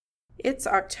It's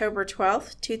October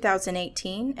 12th,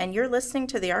 2018, and you're listening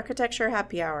to the Architecture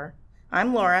Happy Hour.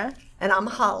 I'm Laura. And I'm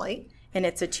Holly. And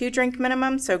it's a 2-drink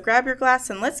minimum, so grab your glass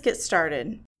and let's get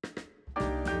started.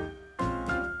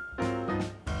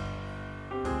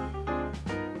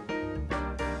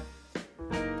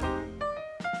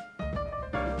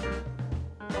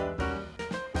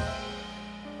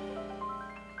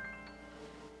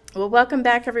 Well, welcome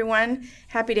back, everyone.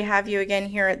 Happy to have you again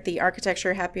here at the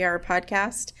Architecture Happy Hour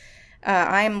podcast.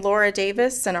 I am Laura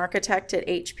Davis, an architect at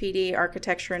HPD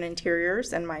Architecture and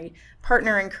Interiors, and my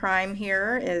partner in crime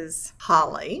here is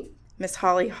Holly. Miss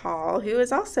Holly Hall, who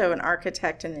is also an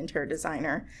architect and interior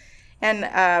designer.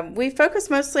 And we focus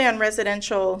mostly on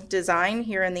residential design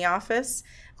here in the office,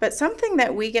 but something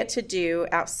that we get to do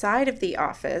outside of the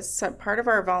office, part of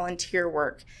our volunteer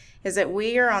work, is that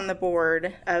we are on the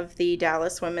board of the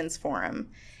Dallas Women's Forum.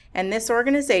 And this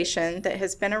organization that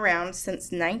has been around since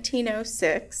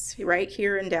 1906, right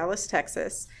here in Dallas,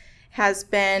 Texas, has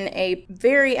been a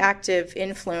very active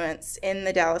influence in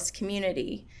the Dallas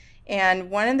community. And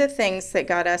one of the things that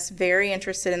got us very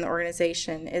interested in the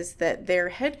organization is that their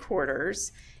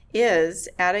headquarters is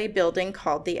at a building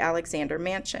called the Alexander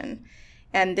Mansion.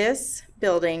 And this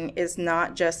building is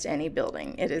not just any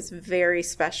building. It is very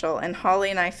special. And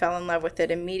Holly and I fell in love with it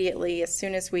immediately as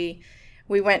soon as we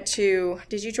went to,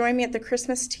 did you join me at the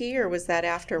Christmas tea or was that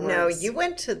afterwards? No, you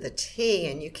went to the tea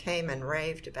and you came and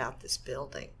raved about this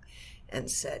building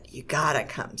and said, you gotta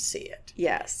come see it.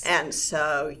 Yes. And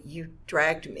so you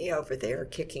dragged me over there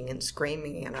kicking and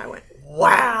screaming and I went,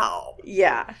 wow.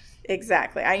 Yeah,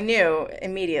 exactly. I knew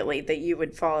immediately that you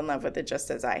would fall in love with it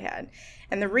just as I had.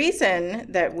 And the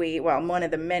reason that one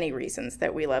of the many reasons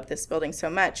that we love this building so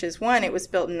much is, one, it was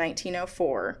built in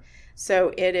 1904.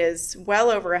 So it is well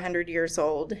over 100 years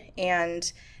old.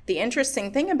 And the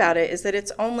interesting thing about it is that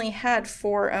it's only had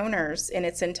 4 owners in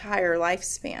its entire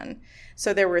lifespan.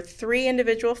 So there were 3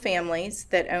 individual families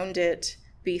that owned it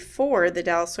before the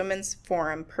Dallas Women's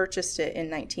Forum purchased it in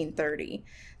 1930.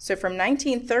 So from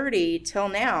 1930 till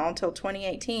now, till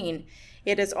 2018,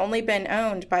 it has only been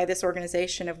owned by this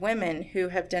organization of women who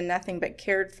have done nothing but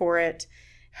cared for it,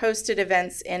 hosted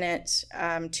events in it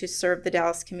to serve the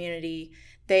Dallas community.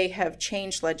 They have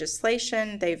changed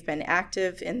legislation. They've been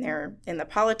active in the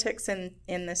politics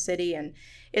in the city, and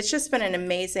it's just been an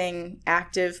amazing,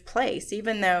 active place.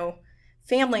 Even though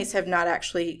families have not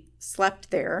actually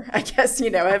slept there, I guess,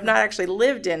 have not actually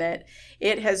lived in it,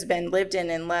 it has been lived in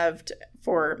and loved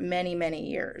for many, many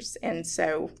years. And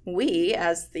so we,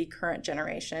 as the current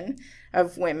generation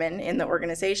of women in the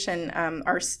organization,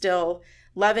 are still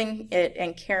loving it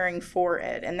and caring for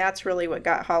it. And that's really what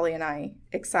got Holly and I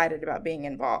excited about being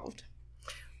involved.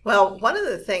 Well, one of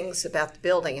the things about the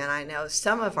building, and I know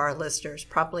some of our listeners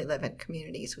probably live in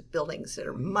communities with buildings that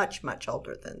are much, much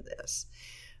older than this.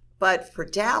 But for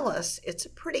Dallas, it's a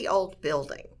pretty old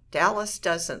building. Dallas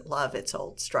doesn't love its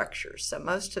old structures, so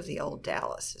most of the old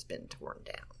Dallas has been torn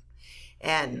down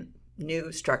and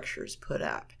new structures put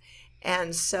up.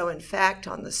 And so, in fact,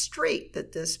 on the street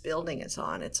that this building is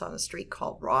on, it's on a street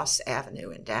called Ross Avenue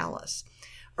in Dallas.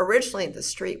 Originally, the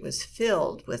street was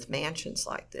filled with mansions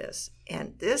like this,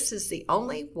 and this is the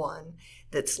only one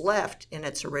that's left in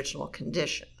its original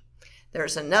condition.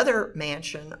 There's another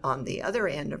mansion on the other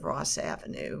end of Ross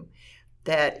Avenue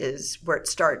that is where it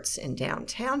starts in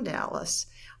downtown Dallas,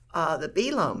 the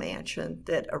Below Mansion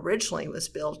that originally was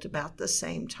built about the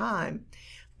same time.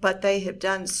 But they have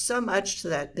done so much to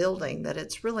that building that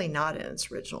it's really not in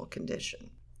its original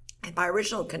condition. And by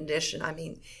original condition, I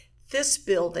mean this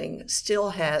building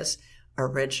still has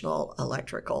original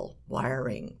electrical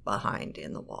wiring behind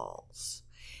in the walls.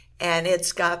 And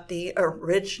it's got the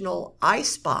original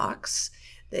ice box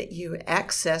that you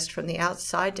accessed from the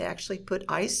outside to actually put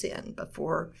ice in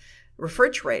before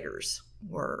refrigerators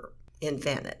were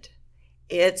invented.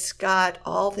 It's got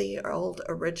all the old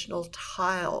original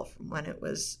tile from when it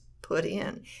was put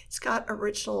in. It's got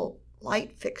original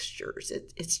light fixtures.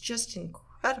 It's just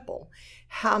incredible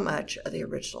how much of the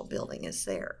original building is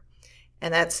there.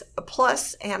 And that's a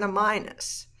plus and a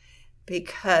minus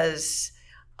because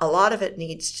a lot of it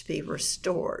needs to be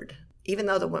restored. Even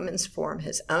though the Women's Forum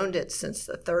has owned it since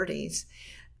the 30s,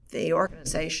 the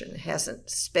organization hasn't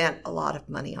spent a lot of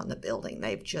money on the building.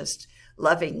 They've just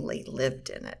lovingly lived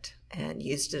in it and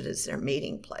used it as their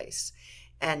meeting place.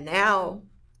 And now,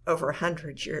 over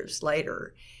 100 years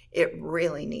later, it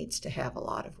really needs to have a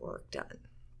lot of work done.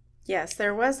 Yes,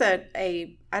 there was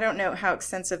I don't know how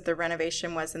extensive the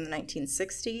renovation was in the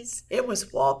 1960s. It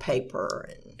was wallpaper.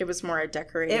 And it was more a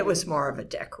decorating. It was more of a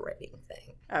decorating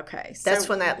thing. Okay. So, That's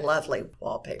when that lovely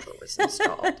wallpaper was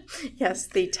installed. yes,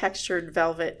 the textured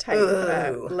velvet type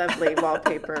lovely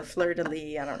wallpaper,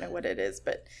 fleur-de-lis. I don't know what it is,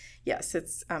 but yes,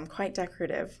 it's quite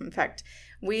decorative. In fact,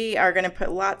 we are going to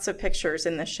put lots of pictures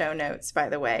in the show notes, by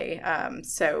the way.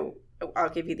 So I'll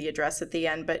give you the address at the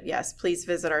end. But yes, please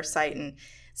visit our site and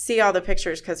see all the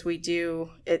pictures because we do.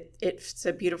 It's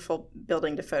a beautiful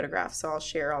building to photograph. So I'll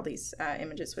share all these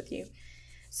images with you.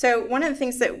 So one of the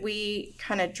things that we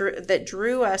kind of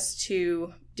drew us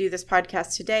to do this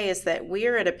podcast today is that we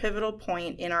are at a pivotal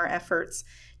point in our efforts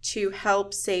to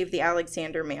help save the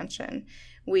Alexander Mansion.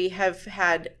 We have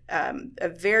had a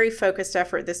very focused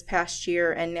effort this past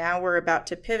year, and now we're about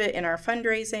to pivot in our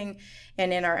fundraising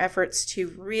and in our efforts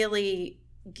to really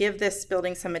give this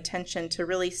building some attention to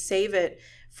really save it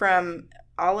from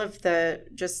all of the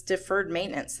just deferred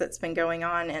maintenance that's been going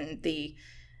on and the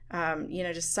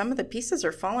just some of the pieces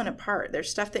are falling apart. There's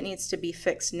stuff that needs to be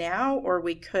fixed now, or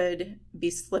we could be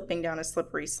slipping down a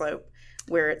slippery slope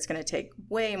where it's going to take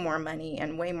way more money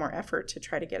and way more effort to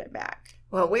try to get it back.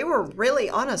 Well, we were really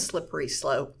on a slippery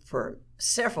slope for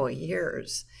several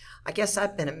years. I guess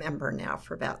I've been a member now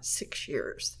for about 6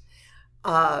 years.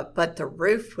 But the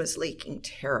roof was leaking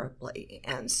terribly,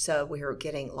 and so we were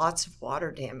getting lots of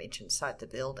water damage inside the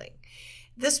building.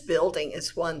 This building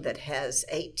is one that has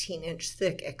 18-inch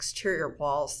thick exterior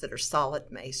walls that are solid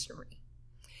masonry.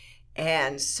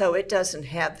 And so it doesn't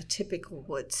have the typical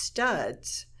wood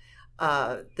studs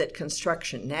that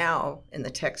construction now in the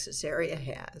Texas area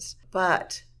has.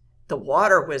 But the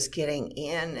water was getting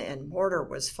in and mortar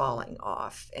was falling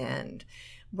off and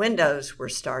windows were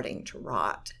starting to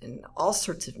rot and all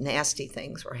sorts of nasty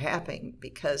things were happening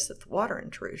because of the water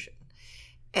intrusion.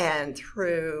 And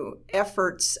through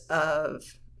efforts of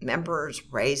members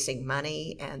raising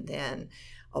money and then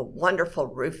a wonderful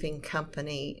roofing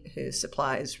company who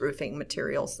supplies roofing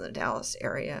materials in the Dallas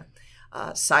area,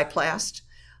 Cyplast,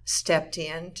 stepped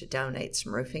in to donate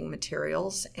some roofing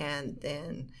materials. And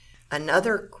then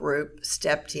another group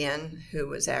stepped in who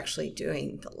was actually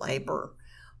doing the labor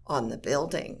on the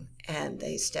building, and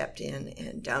they stepped in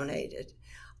and donated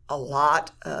a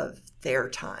lot of their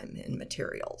time and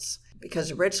materials.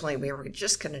 Because originally we were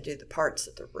just going to do the parts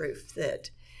of the roof that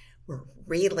were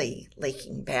really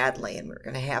leaking badly, and we were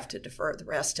going to have to defer the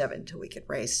rest of it until we could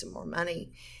raise some more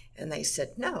money. And they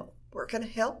said, no, we're going to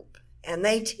help. And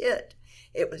they did.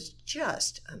 It was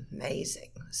just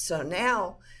amazing. So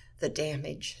now the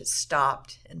damage has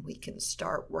stopped, and we can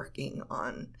start working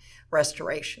on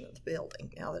restoration of the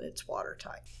building now that it's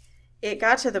watertight. It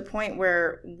got to the point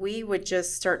where we would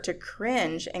just start to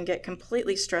cringe and get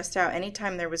completely stressed out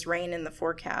anytime there was rain in the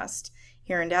forecast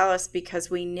here in Dallas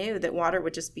because we knew that water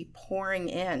would just be pouring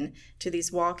in to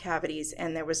these wall cavities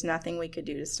and there was nothing we could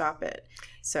do to stop it.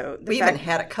 So we even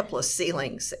had a couple of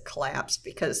ceilings that collapsed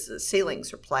because the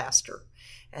ceilings are plaster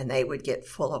and they would get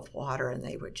full of water and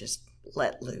they would just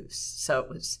let loose.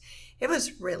 So it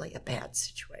was really a bad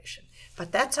situation.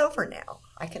 But that's over now.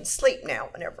 I can sleep now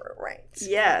whenever it rains.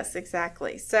 Yes,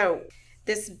 exactly. So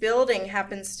this building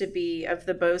happens to be of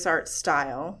the Beaux-Arts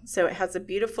style. So it has a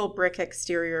beautiful brick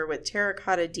exterior with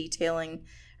terracotta detailing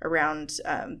around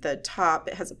the top.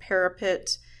 It has a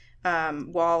parapet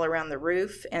wall around the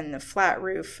roof and the flat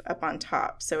roof up on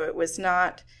top. So it was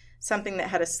not something that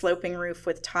had a sloping roof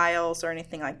with tiles or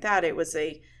anything like that. It was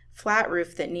a flat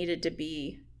roof that needed to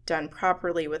be done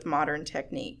properly with modern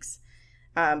techniques.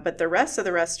 But the rest of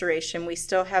the restoration, we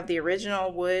still have the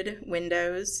original wood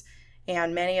windows,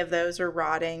 and many of those are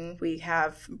rotting. We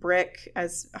have brick,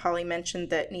 as Holly mentioned,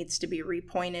 that needs to be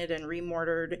repointed and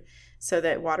remortared so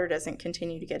that water doesn't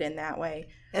continue to get in that way.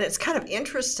 And it's kind of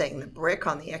interesting, the brick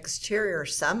on the exterior,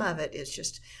 some of it is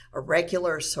just a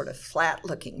regular sort of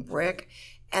flat-looking brick,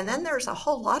 and then there's a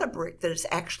whole lot of brick that is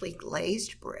actually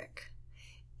glazed brick,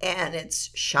 and it's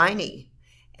shiny.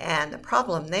 And the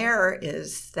problem there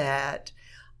is that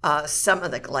some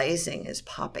of the glazing is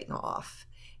popping off.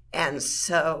 And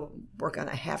so we're going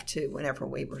to have to, whenever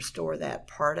we restore that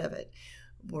part of it,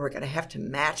 we're going to have to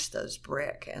match those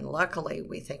brick. And luckily,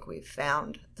 we think we've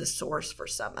found the source for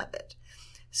some of it.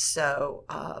 So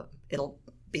it'll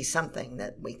be something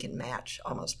that we can match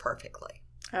almost perfectly.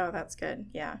 Oh, that's good.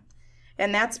 Yeah.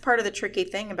 And that's part of the tricky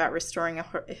thing about restoring a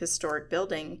historic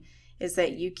building is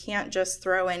that you can't just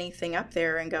throw anything up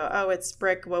there and go, oh, it's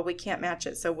brick. Well, we can't match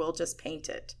it, so we'll just paint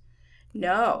it.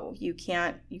 No, you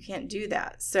can't do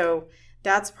that. So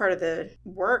that's part of the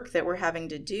work that we're having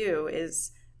to do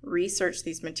is research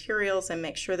these materials and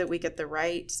make sure that we get the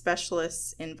right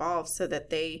specialists involved so that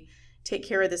they take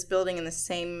care of this building in the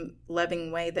same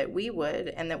loving way that we would,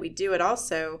 and that we do it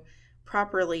also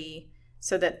properly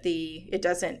so that it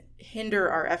doesn't hinder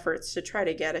our efforts to try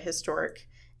to get a historic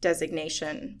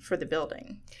designation for the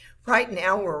building. Right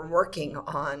now, we're working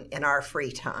on, in our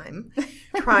free time,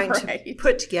 trying Right. to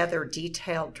put together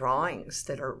detailed drawings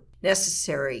that are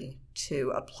necessary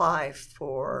to apply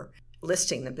for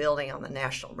listing the building on the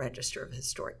National Register of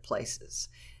Historic Places.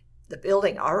 The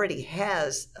building already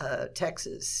has a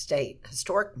Texas State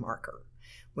Historic Marker,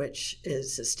 which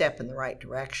is a step in the right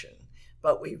direction.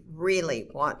 But we really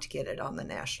want to get it on the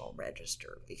National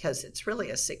Register because it's really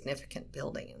a significant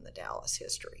building in the Dallas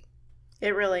history.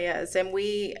 It really is. And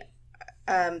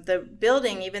the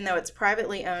building, even though it's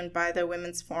privately owned by the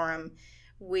Women's Forum,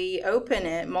 we open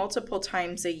it multiple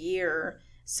times a year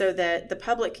so that the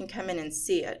public can come in and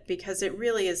see it, because it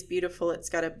really is beautiful. It's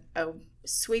got a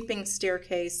sweeping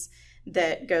staircase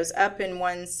that goes up in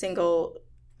one single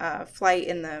flight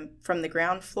from the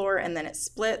ground floor, and then it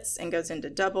splits and goes into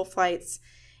double flights.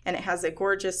 And it has a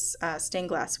gorgeous stained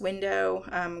glass window,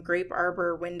 grape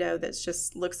arbor window that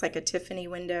just looks like a Tiffany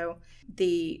window.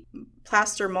 The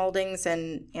plaster moldings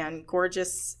and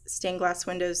gorgeous stained glass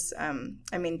windows,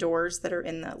 doors that are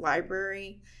in the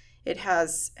library. It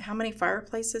has, how many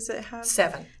fireplaces it has?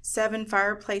 7. 7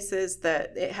 fireplaces.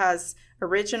 It has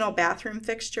original bathroom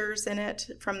fixtures in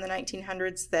it from the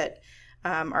 1900s that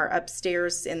are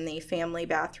upstairs in the family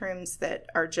bathrooms that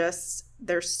are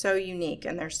they're so unique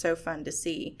and they're so fun to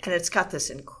see. And it's got this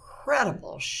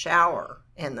incredible shower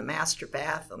in the master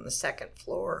bath on the second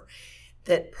floor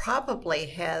that probably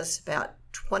has about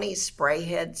 20 spray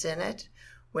heads in it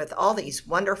with all these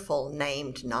wonderful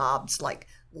named knobs like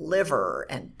liver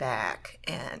and back,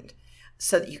 and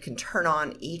so that you can turn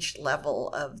on each level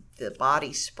of the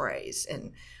body sprays.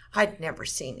 And I'd never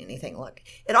seen anything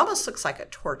it almost looks like a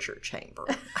torture chamber.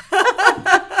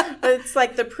 It's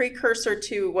like the precursor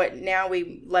to what now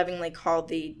we lovingly call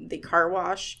the car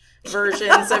wash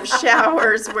versions of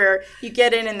showers, where you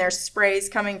get in and there's sprays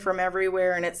coming from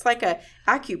everywhere, and it's like a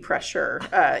acupressure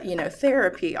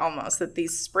therapy almost, that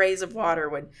these sprays of water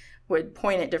would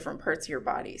point at different parts of your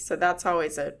body. So that's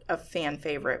always a fan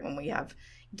favorite when we have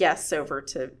guests over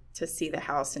to see the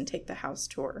house and take the house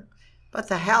tour. But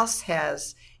the house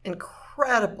has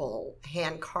incredible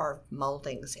hand-carved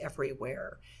moldings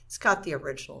everywhere. It's got the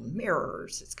original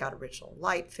mirrors. It's got original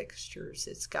light fixtures.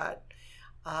 It's got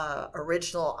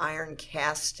original iron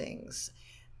castings.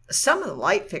 Some of the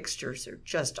light fixtures are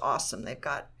just awesome. They've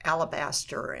got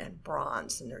alabaster and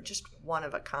bronze, and they're just one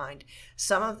of a kind.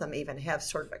 Some of them even have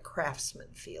sort of a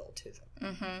craftsman feel to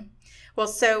them. Mm-hmm. Well,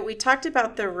 so we talked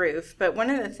about the roof, but one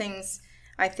of the things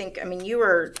you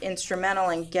were instrumental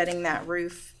in getting that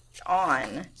roof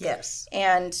on. Yes.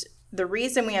 And the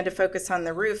reason we had to focus on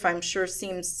the roof, I'm sure,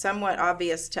 seems somewhat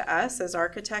obvious to us as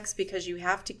architects, because you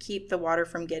have to keep the water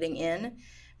from getting in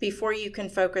before you can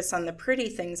focus on the pretty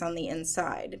things on the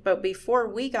inside. But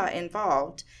before we got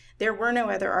involved, there were no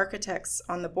other architects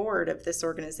on the board of this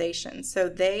organization.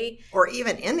 Or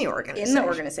even in the organization. In the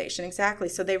organization, exactly.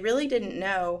 So they really didn't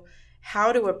know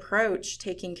how to approach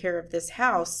taking care of this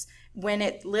house when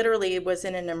it literally was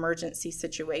in an emergency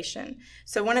situation.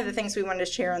 So one of the things we wanted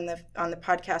to share on the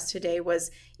podcast today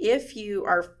was, if you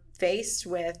are faced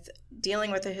with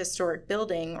dealing with a historic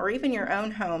building or even your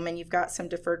own home and you've got some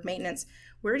deferred maintenance,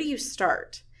 where do you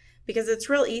start? Because it's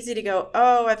real easy to go,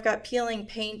 oh, I've got peeling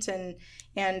paint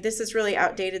and this is really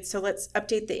outdated, so let's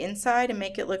update the inside and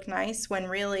make it look nice, when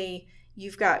really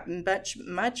you've got much,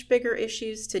 much bigger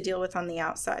issues to deal with on the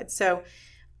outside. So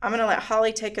I'm going to let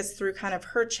Holly take us through kind of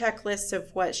her checklist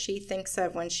of what she thinks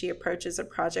of when she approaches a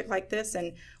project like this,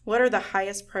 and what are the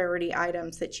highest priority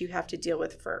items that you have to deal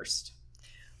with first.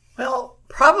 Well,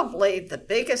 probably the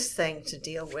biggest thing to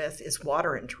deal with is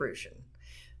water intrusion,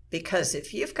 because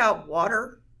if you've got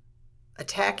water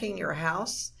attacking your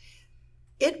house,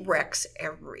 it wrecks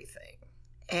everything.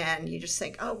 And you just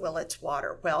think, oh, well, it's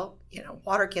water. Well,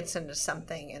 water gets into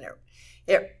something and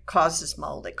it causes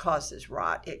mold, it causes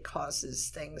rot, it causes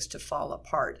things to fall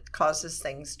apart, it causes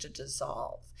things to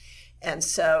dissolve. And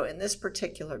so in this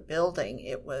particular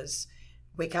building,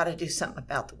 we got to do something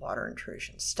about the water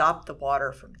intrusion, stop the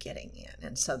water from getting in.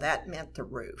 And so that meant the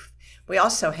roof. We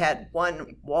also had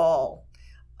one wall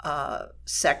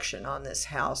section on this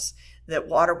house that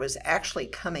water was actually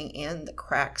coming in the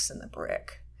cracks in the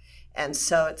brick. And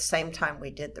so at the same time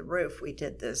we did the roof, we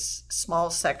did this small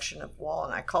section of wall,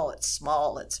 and I call it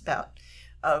small. It's about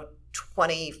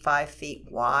 25 feet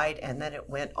wide, and then it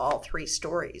went all 3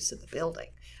 stories of the building.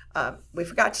 We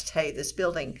forgot to tell you, this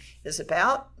building is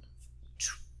about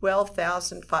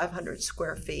 12,500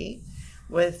 square feet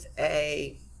with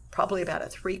probably about a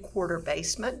 3/4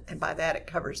 basement, and by that it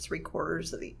covers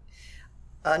 3/4 of the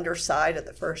underside of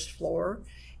the first floor.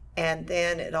 And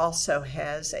then it also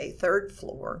has a third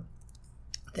floor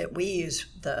that we use.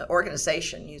 The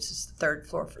organization uses the third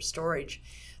floor for storage,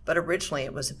 but originally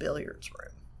it was a billiards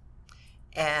room.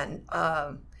 And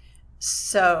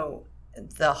so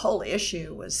the whole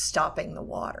issue was stopping the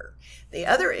water. The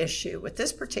other issue with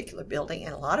this particular building,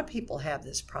 and a lot of people have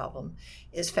this problem,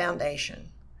 is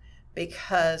foundation,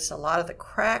 because a lot of the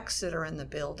cracks that are in the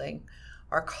building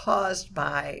are caused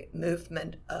by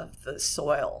movement of the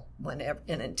soil. And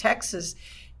in Texas,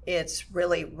 it's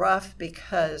really rough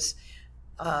because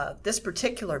this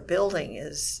particular building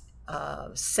is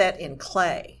set in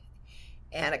clay.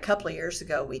 And a couple of years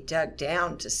ago, we dug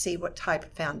down to see what type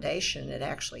of foundation it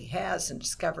actually has and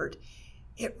discovered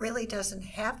it really doesn't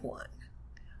have one.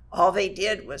 All they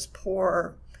did was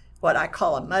pour what I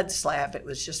call a mud slab. It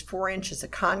was just 4 inches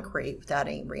of concrete without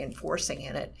any reinforcing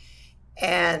in it.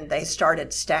 And they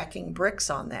started stacking bricks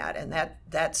on that. And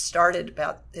that started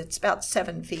it's about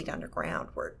 7 feet underground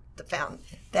where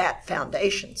that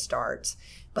foundation starts.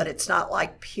 But it's not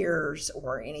like piers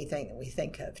or anything that we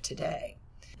think of today.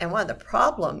 And one of the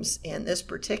problems in this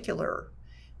particular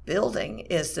building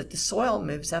is that the soil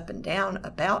moves up and down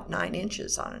about 9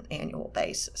 inches on an annual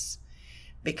basis,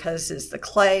 because as the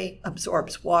clay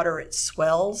absorbs water, it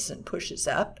swells and pushes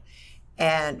up.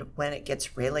 And when it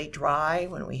gets really dry,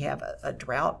 when we have a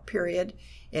drought period,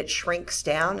 it shrinks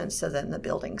down, and so then the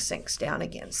building sinks down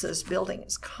again. So this building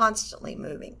is constantly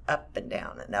moving up and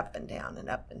down and up and down and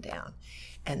up and down.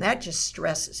 And that just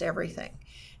stresses everything.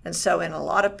 And so in a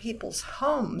lot of people's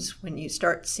homes, when you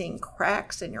start seeing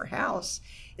cracks in your house,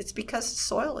 it's because the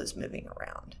soil is moving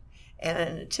around. And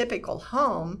in a typical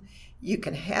home, you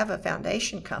can have a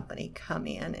foundation company come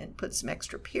in and put some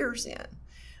extra piers in.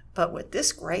 But with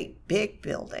this great big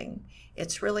building,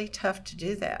 it's really tough to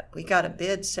do that. We got a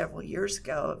bid several years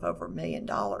ago of over $1 million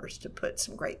to put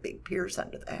some great big piers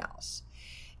under the house.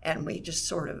 And we just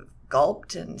sort of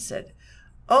gulped and said,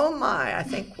 oh my, I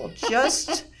think we'll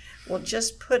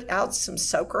just put out some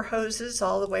soaker hoses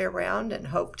all the way around and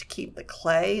hope to keep the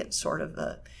clay at sort of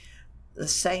the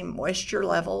same moisture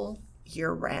level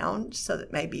year round, so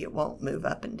that maybe it won't move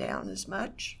up and down as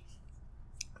much.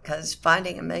 Because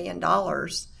finding $1 million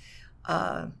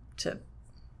to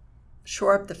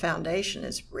shore up the foundation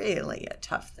is really a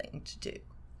tough thing to do.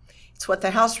 It's what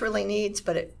the house really needs,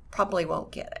 but it probably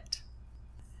won't get it.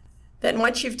 Then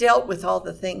once you've dealt with all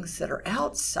the things that are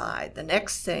outside, the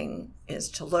next thing is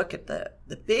to look at the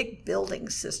big building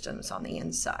systems on the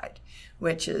inside,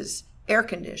 which is air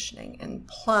conditioning and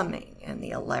plumbing and the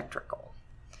electrical,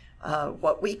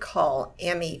 what we call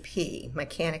MEP,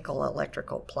 mechanical,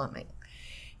 electrical, plumbing.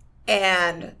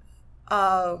 And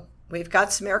we've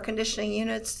got some air conditioning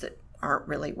units that aren't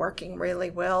really working really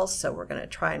well, so we're going to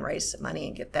try and raise some money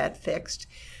and get that fixed.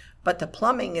 But the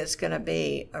plumbing is going to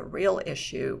be a real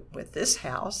issue with this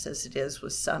house, as it is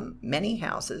with many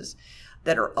houses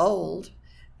that are old,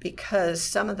 because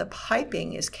some of the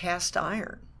piping is cast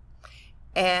iron.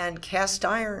 And cast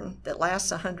iron that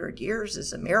lasts 100 years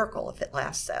is a miracle if it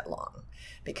lasts that long,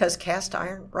 because cast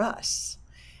iron rusts.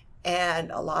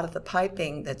 And a lot of the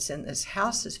piping that's in this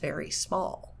house is very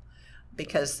small,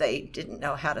 because they didn't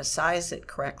know how to size it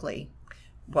correctly,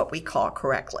 what we call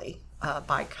correctly,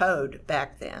 by code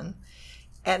back then.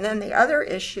 And then the other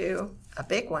issue, a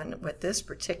big one with this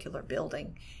particular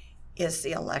building, is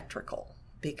the electrical,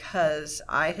 because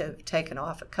I have taken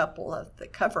off a couple of the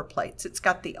cover plates. It's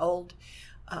got the old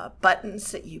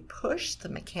buttons that you push, the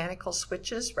mechanical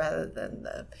switches, rather than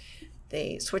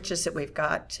the switches that we've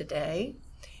got today.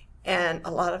 And a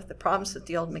lot of the problems with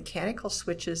the old mechanical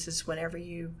switches is whenever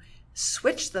you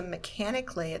switch them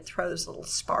mechanically, it throws little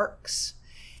sparks.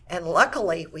 And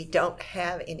luckily, we don't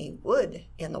have any wood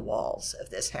in the walls of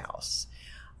this house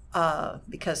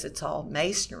because it's all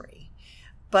masonry.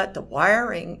 But the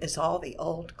wiring is all the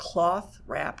old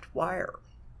cloth-wrapped wire.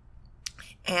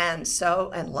 And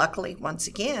luckily, once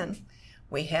again,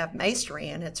 we have masonry,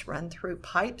 and it's run through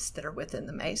pipes that are within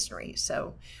the masonry.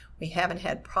 So we haven't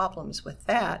had problems with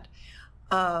that.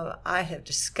 I have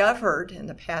discovered in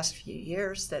the past few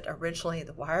years that originally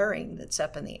the wiring that's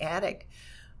up in the attic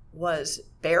was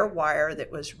bare wire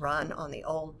that was run on the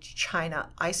old China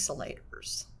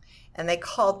isolators. And they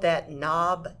called that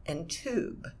knob and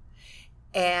tube.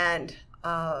 And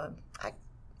I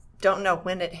don't know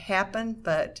when it happened,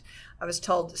 but I was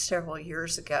told that several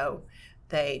years ago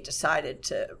they decided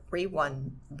to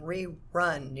rerun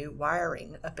new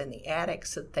wiring up in the attic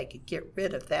so that they could get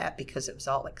rid of that because it was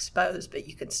all exposed, but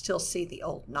you could still see the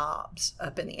old knobs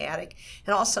up in the attic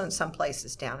and also in some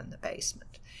places down in the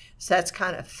basement. So that's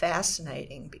kind of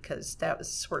fascinating, because that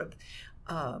was sort of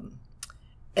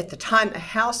at the time the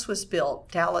house was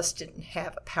built, Dallas didn't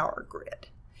have a power grid.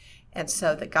 And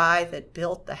so the guy that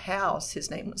built the house,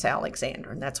 his name was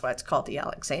Alexander, and that's why it's called the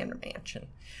Alexander Mansion.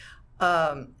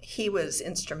 He was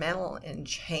instrumental in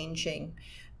changing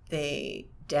the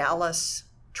Dallas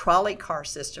trolley car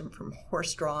system from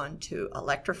horse-drawn to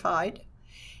electrified.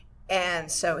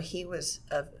 And so he was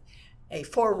a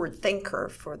forward thinker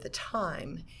for the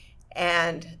time.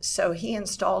 And so he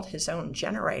installed his own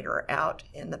generator out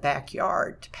in the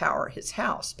backyard to power his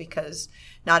house because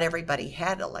not everybody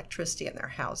had electricity in their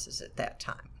houses at that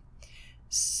time.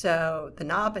 So the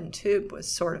knob and tube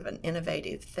was sort of an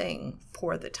innovative thing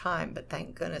for the time, but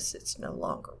thank goodness it's no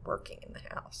longer working in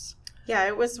the house. Yeah,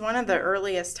 it was one of the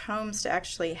earliest homes to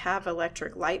actually have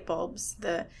electric light bulbs.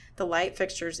 The light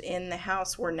fixtures in the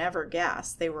house were never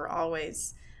gas. They were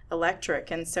always electric.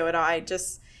 And so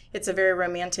it's a very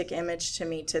romantic image to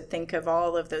me to think of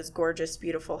all of those gorgeous,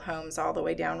 beautiful homes all the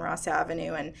way down Ross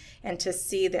Avenue and to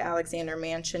see the Alexander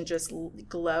Mansion just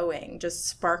glowing, just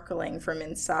sparkling from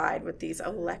inside with these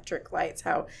electric lights.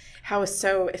 How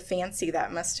so fancy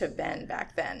that must have been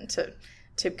back then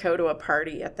to go to a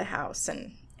party at the house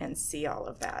and see all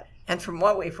of that. And from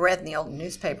what we've read in the old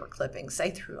newspaper clippings, they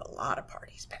threw a lot of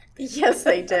parties back then. Yes,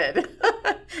 they did.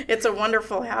 It's a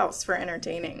wonderful house for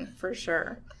entertaining, for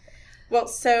sure. Well,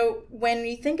 so when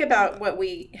you think about what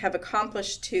we have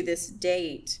accomplished to this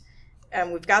date,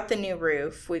 we've got the new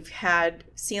roof, we've had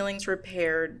ceilings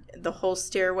repaired, the whole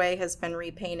stairway has been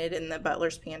repainted in the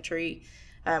butler's pantry.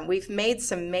 We've made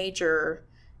some major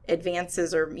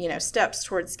advances or steps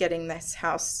towards getting this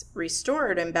house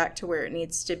restored and back to where it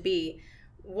needs to be.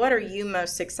 What are you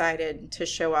most excited to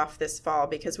show off this fall?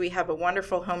 Because we have a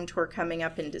wonderful home tour coming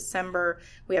up in December.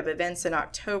 We have events in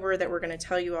October that we're going to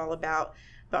tell you all about.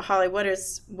 But Holly, what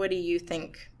do you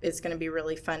think is going to be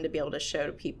really fun to be able to show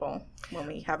to people when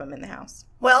we have them in the house?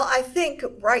 Well, I think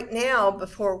right now,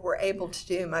 before we're able to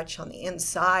do much on the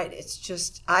inside,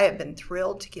 I have been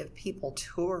thrilled to give people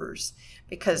tours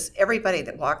because everybody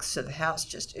that walks to the house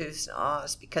just oohs and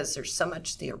ahs because there's so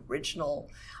much the original,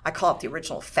 I call it the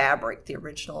original fabric, the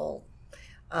original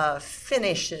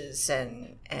finishes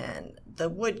and the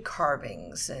wood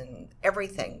carvings and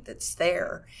everything that's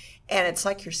there. And it's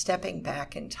like you're stepping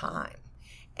back in time.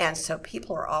 And so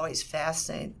people are always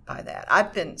fascinated by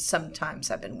that.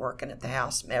 Sometimes I've been working at the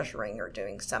house measuring or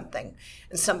doing something,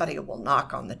 and somebody will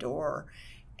knock on the door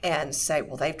and say,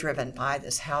 well, they've driven by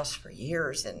this house for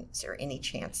years, and is there any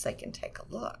chance they can take a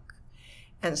look?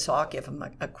 And so I'll give them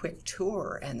a quick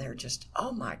tour, and they're just,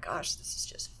 oh my gosh, this is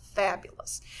just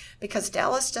fabulous. Because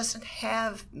Dallas doesn't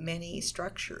have many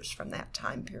structures from that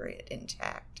time period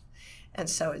intact. And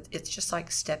so it's just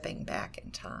like stepping back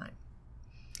in time.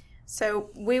 So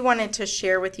we wanted to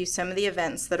share with you some of the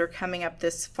events that are coming up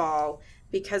this fall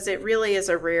because it really is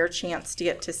a rare chance to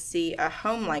get to see a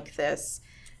home like this.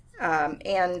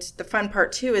 And the fun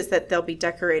part, too, is that they'll be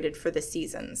decorated for the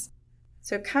seasons.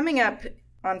 So coming up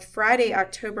on Friday,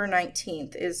 October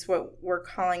 19th is what we're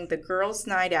calling the Girls'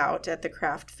 Night Out at the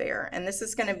Craft Fair. And this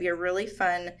is going to be a really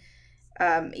fun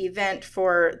event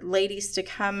for ladies to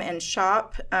come and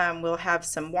shop. We'll have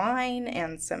some wine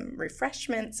and some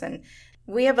refreshments, and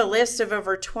we have a list of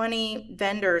over 20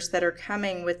 vendors that are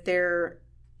coming with their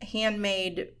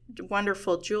handmade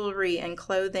wonderful jewelry and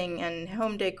clothing and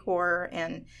home decor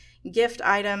and gift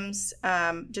items,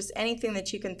 just anything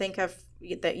that you can think of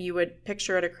that you would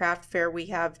picture at a craft fair. We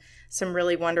have some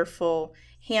really wonderful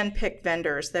hand-picked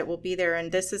vendors that will be there,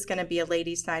 and this is going to be a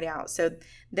ladies' night out. So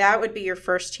that would be your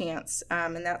first chance,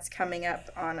 and that's coming up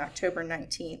on October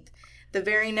 19th. The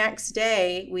very next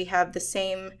day, we have the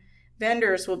same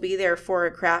vendors will be there for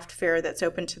a craft fair that's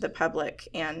open to the public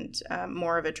and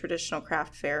more of a traditional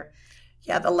craft fair.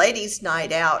 Yeah, the ladies'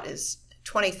 night out is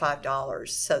 $25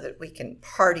 so that we can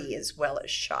party as well as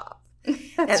shop. That's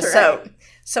and right.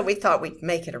 So we thought we'd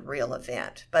make it a real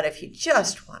event. But if you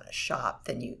just want to shop,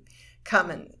 then you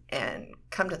come and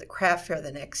come to the craft fair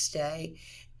the next day.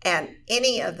 And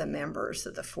any of the members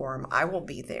of the forum, I will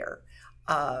be there,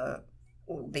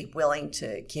 will be willing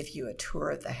to give you a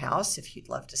tour of the house if you'd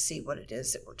love to see what it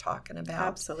is that we're talking about.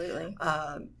 Absolutely.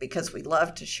 Because we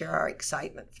love to share our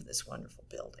excitement for this wonderful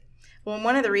building. Well,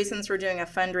 one of the reasons we're doing a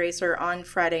fundraiser on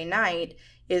Friday night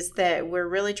is that we're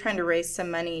really trying to raise some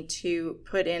money to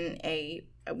put in a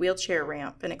wheelchair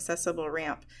ramp, an accessible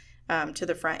ramp to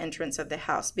the front entrance of the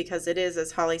house, because it is,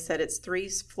 as Holly said, it's 3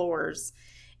 floors.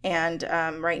 And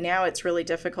right now it's really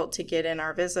difficult to get in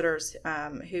our visitors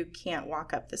who can't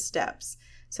walk up the steps.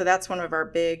 So that's one of our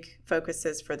big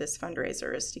focuses for this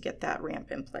fundraiser, is to get that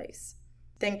ramp in place.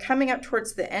 Then coming up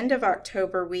towards the end of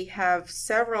October, we have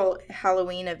several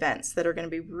Halloween events that are going to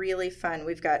be really fun.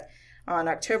 We've got On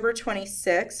October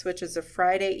 26th, which is a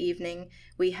Friday evening,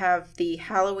 we have the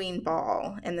Halloween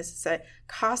ball, and this is a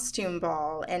costume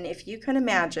ball. And if you can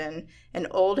imagine an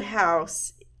old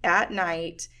house at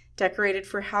night decorated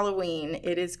for Halloween,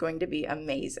 it is going to be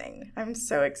amazing. I'm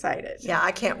so excited. Yeah,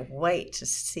 I can't wait to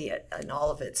see it in all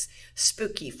of its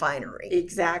spooky finery.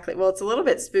 Exactly. Well, it's a little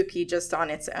bit spooky just on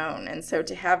its own. And so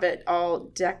to have it all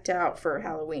decked out for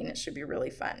Halloween, it should be really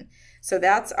fun. So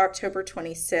that's October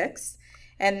 26th.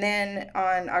 And then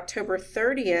on October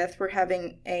 30th, we're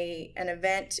having an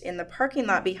event in the parking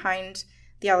lot behind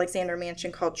the Alexander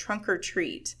Mansion called Trunk or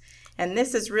Treat. And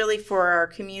this is really for our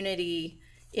community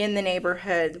in the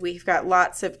neighborhood. We've got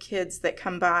lots of kids that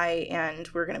come by, and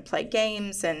we're going to play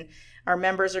games, and our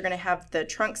members are going to have the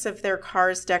trunks of their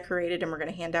cars decorated, and we're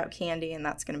going to hand out candy, and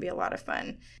that's going to be a lot of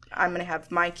fun. I'm going to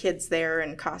have my kids there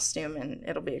in costume, and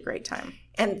it'll be a great time.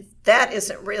 And that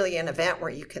isn't really an event where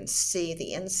you can see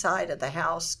the inside of the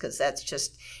house, because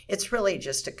it's really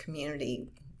just a community,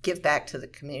 give back to the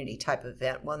community type of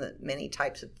event, one of the many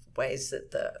types of ways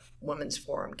that the Women's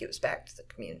Forum gives back to the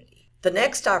community. The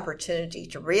next opportunity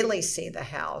to really see the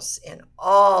house in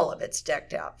all of its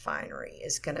decked out finery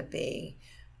is going to be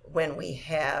when we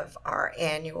have our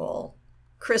annual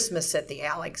Christmas at the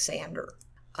Alexander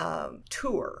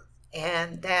tour.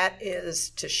 And that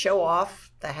is to show off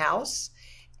the house.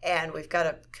 And we've got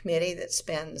a committee that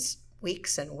spends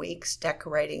weeks and weeks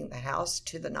decorating the house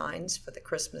to the nines for the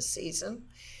Christmas season.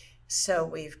 So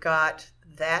we've got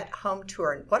that home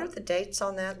tour. And what are the dates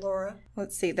on that, Laura?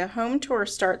 Let's see. The home tour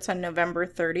starts on November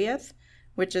 30th,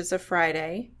 which is a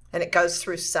Friday. And it goes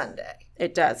through Sunday.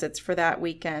 It does. It's for that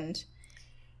weekend.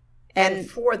 And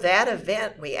for that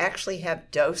event, we actually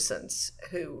have docents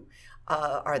who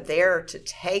are there to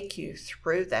take you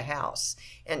through the house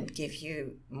and give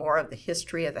you more of the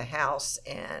history of the house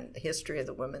and the history of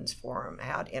the Women's Forum,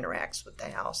 how it interacts with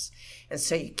the house. And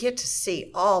so you get to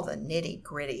see all the nitty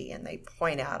gritty, and they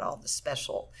point out all the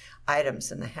special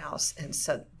items in the house. And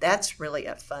so that's really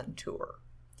a fun tour.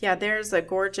 Yeah, there's a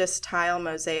gorgeous tile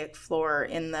mosaic floor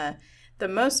in the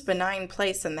most benign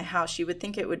place in the house. You would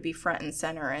think it would be front and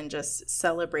center and just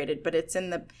celebrated, but it's in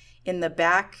the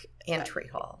back entry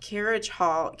hall. Carriage,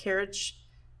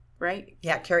 right?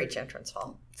 Yeah, carriage entrance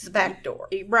hall. It's the back door.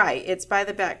 Right. It's by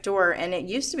the back door, and it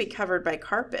used to be covered by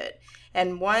carpet.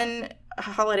 And one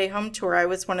holiday home tour, I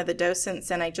was one of the docents,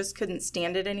 and I just couldn't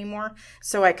stand it anymore.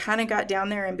 So I kind of got down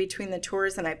there in between the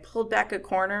tours, and I pulled back a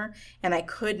corner, and I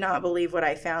could not believe what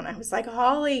I found. I was like,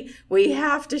 Holly, we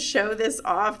have to show this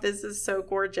off. This is so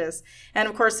gorgeous. And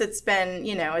of course, it's been,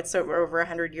 it's over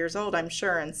 100 years old, I'm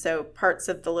sure. And so parts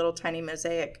of the little tiny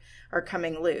mosaic are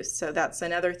coming loose. So that's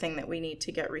another thing that we need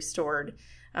to get restored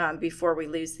before we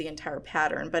lose the entire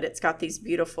pattern. But it's got these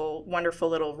beautiful, wonderful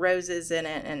little roses in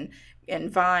it, and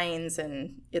vines,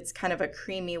 and it's kind of a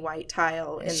creamy white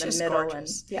tile in the middle.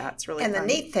 Gorgeous. And yeah, it's really fun. The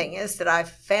neat thing is that I've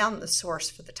found the source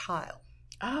for the tile.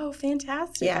 Oh,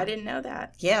 fantastic. Yeah. I didn't know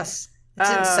that. Yes. It's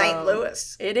in St.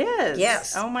 Louis. It is?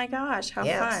 Yes. Oh my gosh, how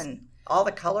fun. All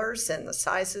the colors and the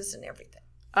sizes and everything.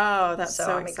 Oh, that's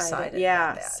so I'm excited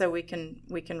yeah, about that. So we can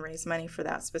raise money for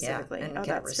that specifically. Yeah, and oh,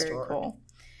 get that's it restored. Very cool.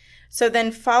 So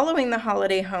then following the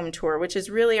holiday home tour, which is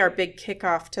really our big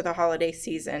kickoff to the holiday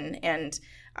season, and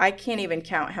I can't even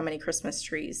count how many Christmas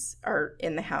trees are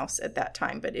in the house at that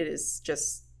time, but it is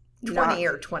just 20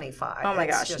 or 25. Oh my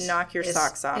gosh, knock your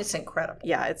socks off. It's incredible.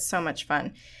 Yeah, it's so much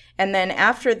fun. And then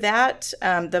after that,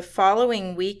 the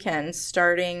following weekend,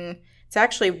 it's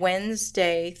actually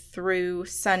Wednesday through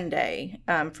Sunday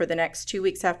for the next 2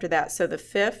 weeks after that. So the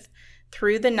 5th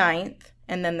through the 9th,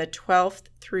 and then the 12th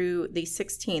through the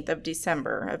 16th of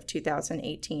December of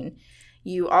 2018.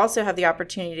 You also have the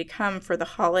opportunity to come for the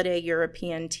Holiday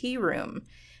European Tea Room.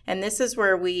 And this is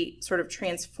where we sort of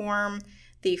transform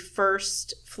the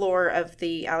first floor of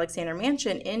the Alexander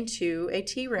Mansion into a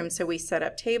tea room. So we set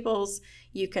up tables.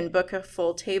 You can book a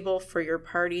full table for your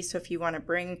party. So if you want to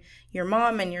bring your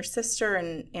mom and your sister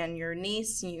and your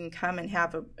niece, you can come and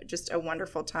have just a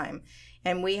wonderful time.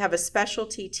 And we have a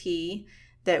specialty tea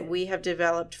that we have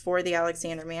developed for the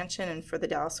Alexander Mansion and for the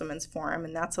Dallas Women's Forum,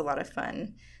 and that's a lot of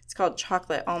fun. It's called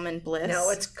Chocolate Almond Bliss. No,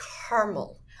 it's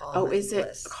caramel almond bliss. Is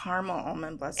it caramel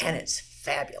almond bliss? And it's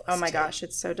fabulous. Oh my gosh,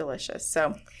 it's so delicious.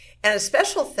 And a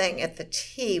special thing at the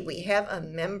tea, we have a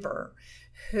member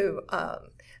who,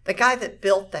 the guy that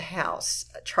built the house,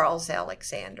 Charles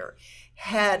Alexander,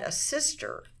 had a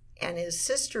sister, and his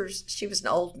sister's, she was an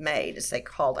old maid, as they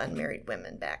called unmarried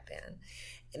women back then,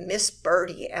 Miss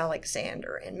Birdie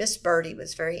Alexander. And Miss Birdie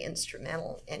was very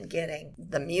instrumental in getting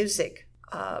the music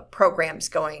programs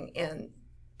going in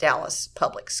Dallas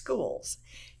public schools.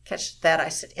 Catch that? I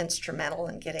said instrumental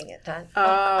in getting it done.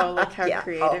 Oh, look how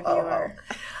creative you are.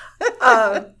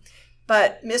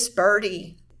 But Miss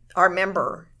Birdie, our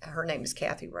member, her name is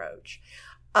Kathy Roach,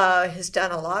 has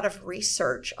done a lot of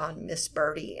research on Miss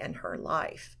Birdie and her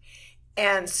life.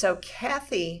 And so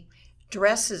Kathy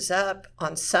dresses up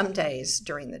on some days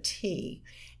during the tea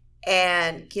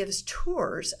and gives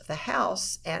tours of the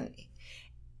house and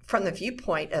from the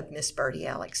viewpoint of Miss Birdie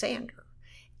Alexander,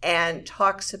 and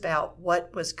talks about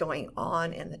what was going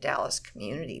on in the Dallas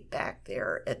community back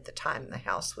there at the time the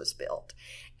house was built,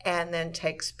 and then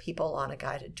takes people on a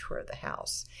guided tour of the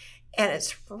house. And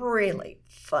it's really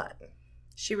fun.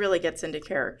 She really gets into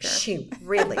character. She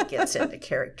really gets into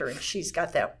character, and she's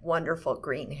got that wonderful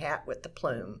green hat with the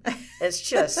plume.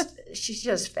 She's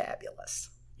just fabulous.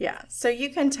 Yeah, so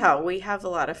you can tell we have a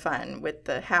lot of fun with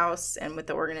the house and with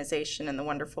the organization and the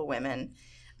wonderful women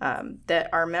that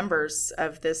are members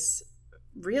of this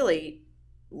really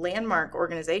landmark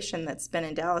organization that's been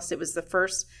in Dallas. It was the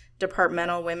first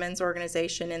departmental women's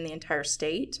organization in the entire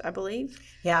state, I believe.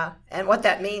 Yeah, and what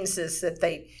that means is that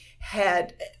they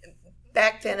had,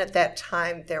 back then at that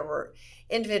time, there were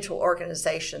individual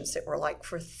organizations that were like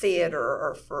for theater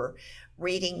or for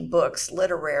reading books,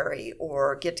 literary,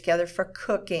 or get together for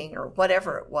cooking or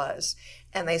whatever it was.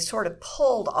 And they sort of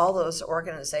pulled all those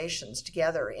organizations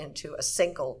together into a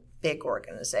single big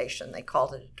organization. They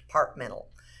called it a departmental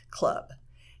club.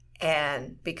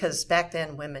 And because back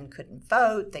then women couldn't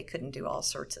vote, they couldn't do all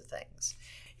sorts of things.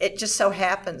 It just so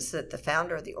happens that the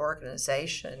founder of the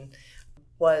organization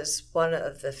was one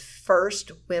of the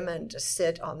first women to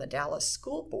sit on the Dallas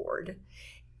school board,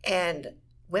 and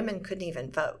women couldn't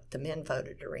even vote. The men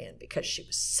voted her in because she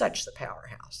was such the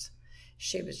powerhouse.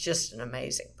 She was just an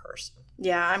amazing person.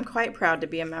 Yeah, I'm quite proud to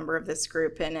be a member of this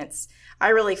group, and I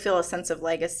really feel a sense of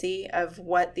legacy of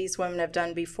what these women have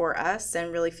done before us,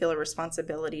 and really feel a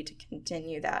responsibility to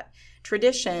continue that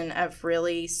tradition of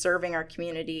really serving our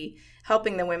community,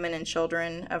 helping the women and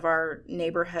children of our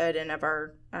neighborhood and of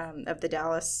our of the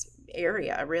Dallas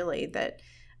area, really, that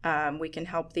we can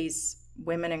help these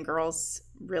women and girls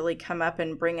really come up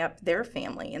and bring up their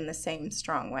family in the same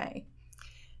strong way.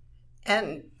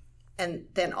 And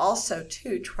then also,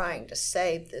 too, trying to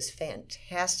save this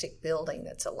fantastic building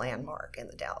that's a landmark in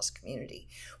the Dallas community.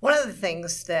 One of the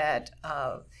things that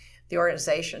the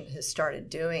organization has started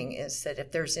doing is that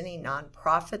if there's any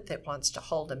nonprofit that wants to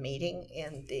hold a meeting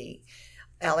in the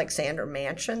Alexander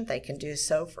Mansion, they can do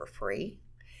so for free.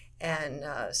 And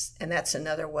that's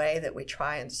another way that we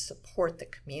try and support the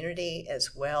community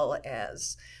as well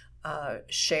as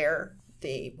share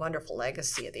the wonderful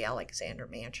legacy of the Alexander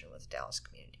Mansion with the Dallas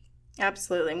community.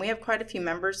 Absolutely. And we have quite a few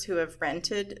members who have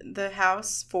rented the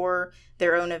house for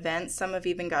their own events. Some have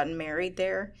even gotten married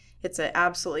there. It's an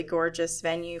absolutely gorgeous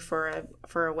venue for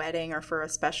a wedding or for a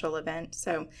special event.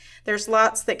 So there's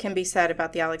lots that can be said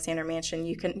about the Alexander Mansion.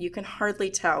 You can hardly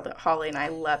tell that Holly and I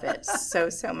love it so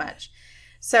much.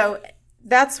 So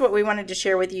that's what we wanted to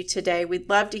share with you today. We'd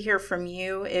love to hear from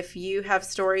you. If you have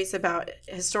stories about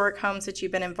historic homes that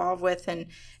you've been involved with and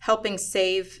helping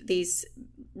save these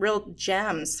real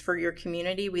gems for your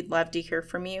community, we'd love to hear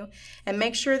from you. And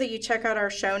make sure that you check out our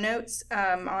show notes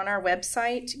on our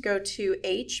website. Go to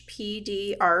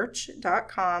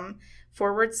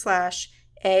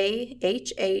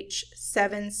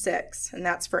hpdarch.com/AHH76, and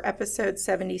that's for episode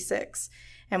 76.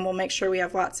 And we'll make sure we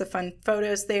have lots of fun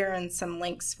photos there and some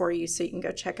links for you so you can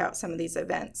go check out some of these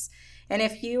events. And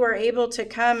if you are able to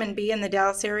come and be in the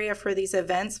Dallas area for these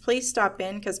events, please stop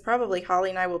in, because probably Holly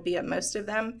and I will be at most of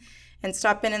them. And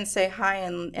stop in and say hi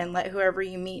and let whoever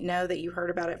you meet know that you heard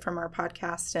about it from our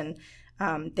podcast. And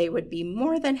they would be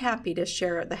more than happy to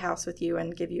share the house with you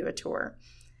and give you a tour.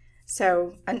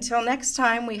 So until next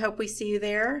time, we hope we see you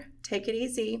there. Take it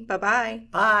easy. Bye-bye.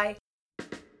 Bye.